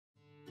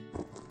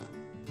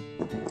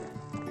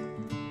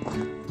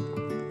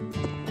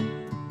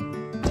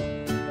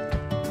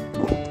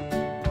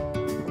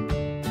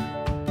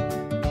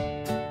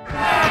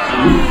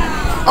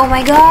Oh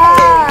my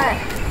god!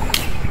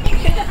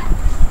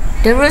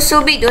 The road so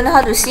big, don't know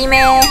how to see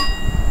man.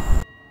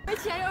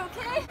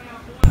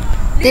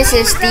 This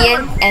is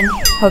Tian and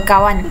her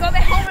kawan. Go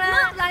back home lah.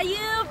 Not like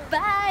you.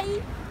 Bye.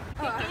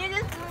 Can you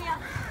just do me up?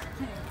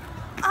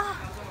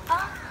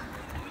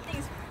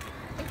 Everything is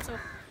so.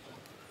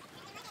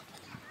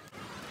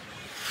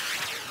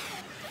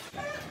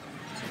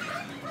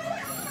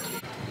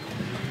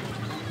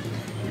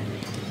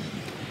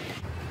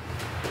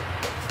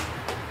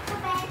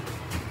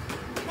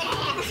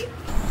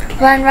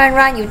 Run, run,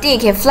 run! You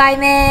think you can fly,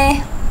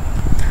 man?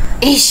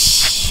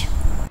 Ish!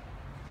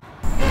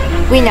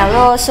 Wind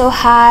now so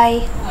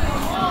high.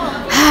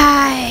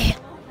 Hi.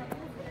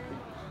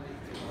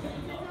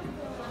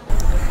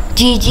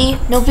 GG,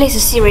 no place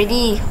to sit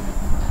already.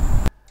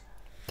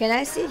 Can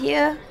I sit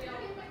here?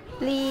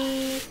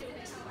 Please.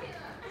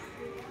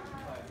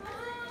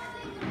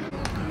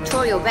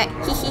 Throw your bag.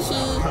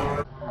 Hehehe.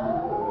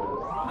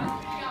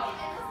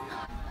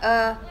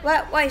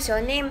 What is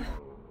your name?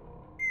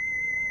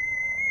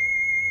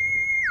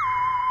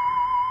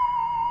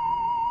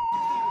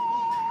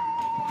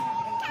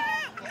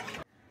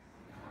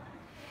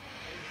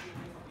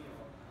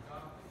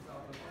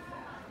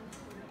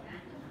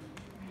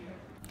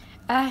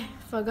 I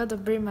forgot to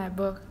bring my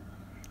book.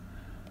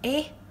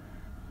 Eh?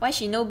 Why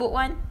she no book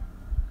one?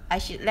 I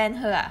should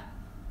lend her ah.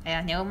 Yeah,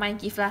 never mind,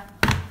 give lah.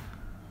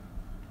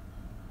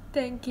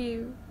 Thank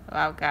you.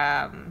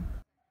 Welcome.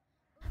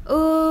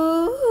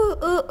 Ooh, ooh,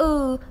 ooh,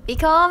 ooh. We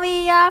call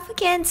me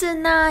African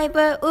tonight,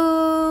 but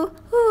ooh,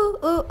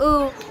 ooh, ooh,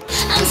 ooh.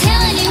 I'm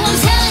telling you,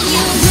 we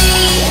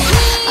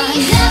are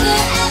never,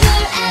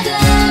 ever,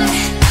 ever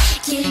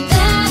getting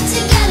back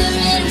together,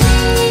 and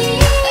we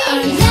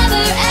are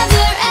never,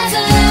 ever,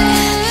 ever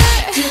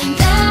getting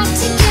back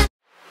together.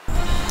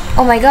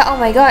 Oh my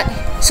god.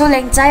 So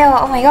leng zai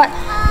oh my god.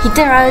 He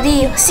turned around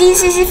already. See,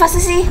 faster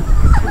see.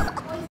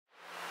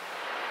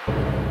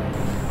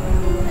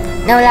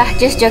 No lah,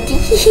 just joking.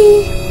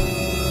 Hehe.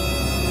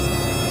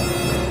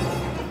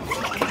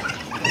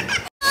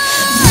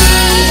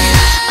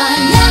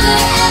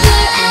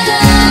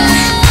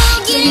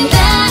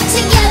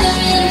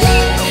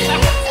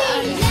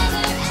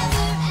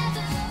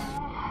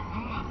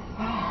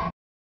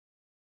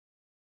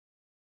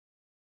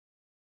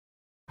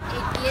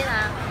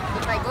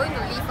 If I going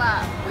to leave,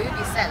 will you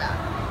be sad?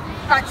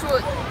 Touch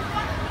wood.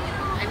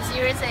 I'm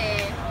serious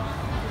eh.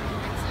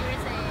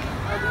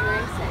 I'll be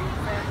very sad.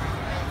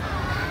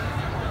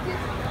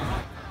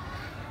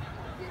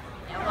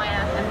 Never mind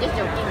lah. I'm just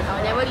joking.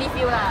 I'll never leave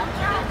you lah.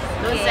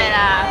 Don't sad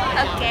lah.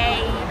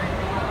 Okay.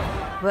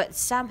 But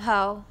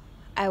somehow,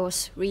 I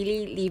was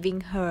really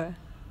leaving her.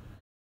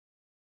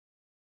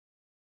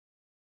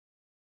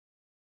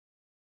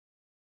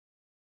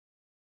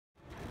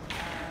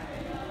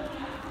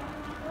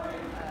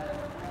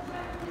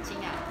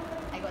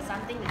 I got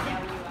something to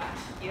tell you.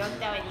 You don't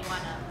tell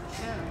anyone.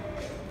 Sure.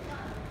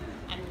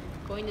 I'm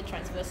going to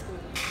transfer school.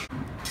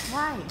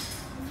 Why?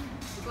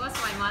 Because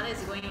my mother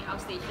is going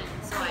outstation,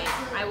 so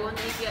I won't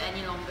live here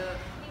any longer.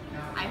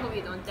 I hope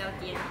you don't tell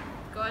Tian,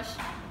 because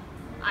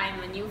I'm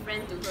a new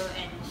friend to her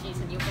and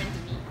she's a new friend to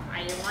me.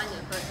 I don't want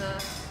to hurt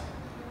her.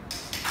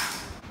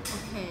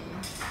 Okay.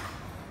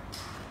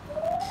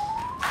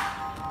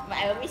 But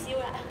I will miss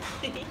you lah.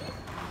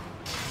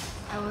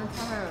 I won't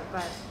tell her,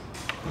 but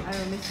I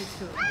will miss you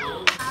too.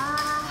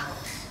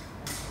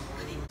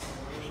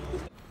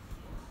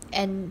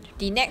 And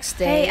the next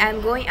day, Hey,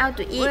 I'm going out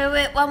to eat.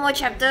 Wait, one more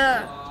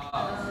chapter.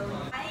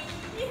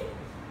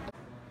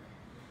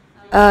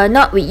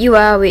 Not with you,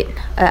 with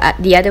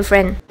the other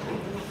friend.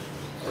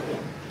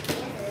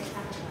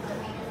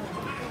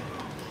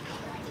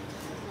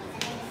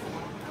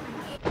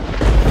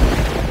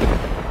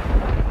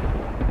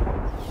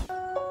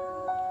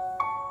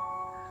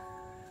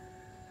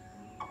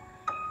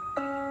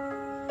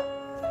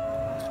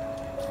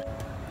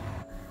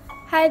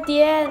 Hi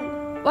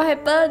Tian, what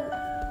happened?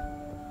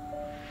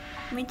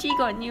 Mae Chyi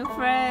got new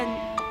friend.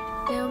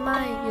 Never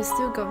mind, you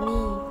still got me.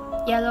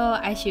 Yeah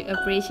lor, I should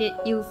appreciate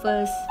you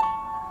first.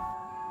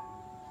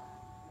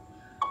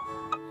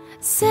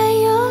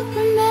 Say you'll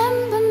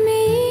remember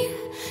me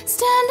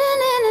standing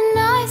in a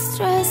nice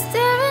dress,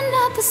 staring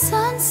at the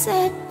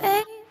sunset,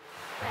 babe.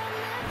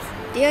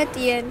 Dear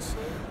Tian,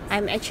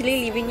 I'm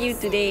actually leaving you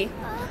today.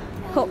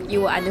 Hope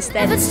you will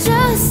understand. If it's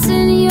just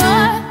in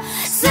your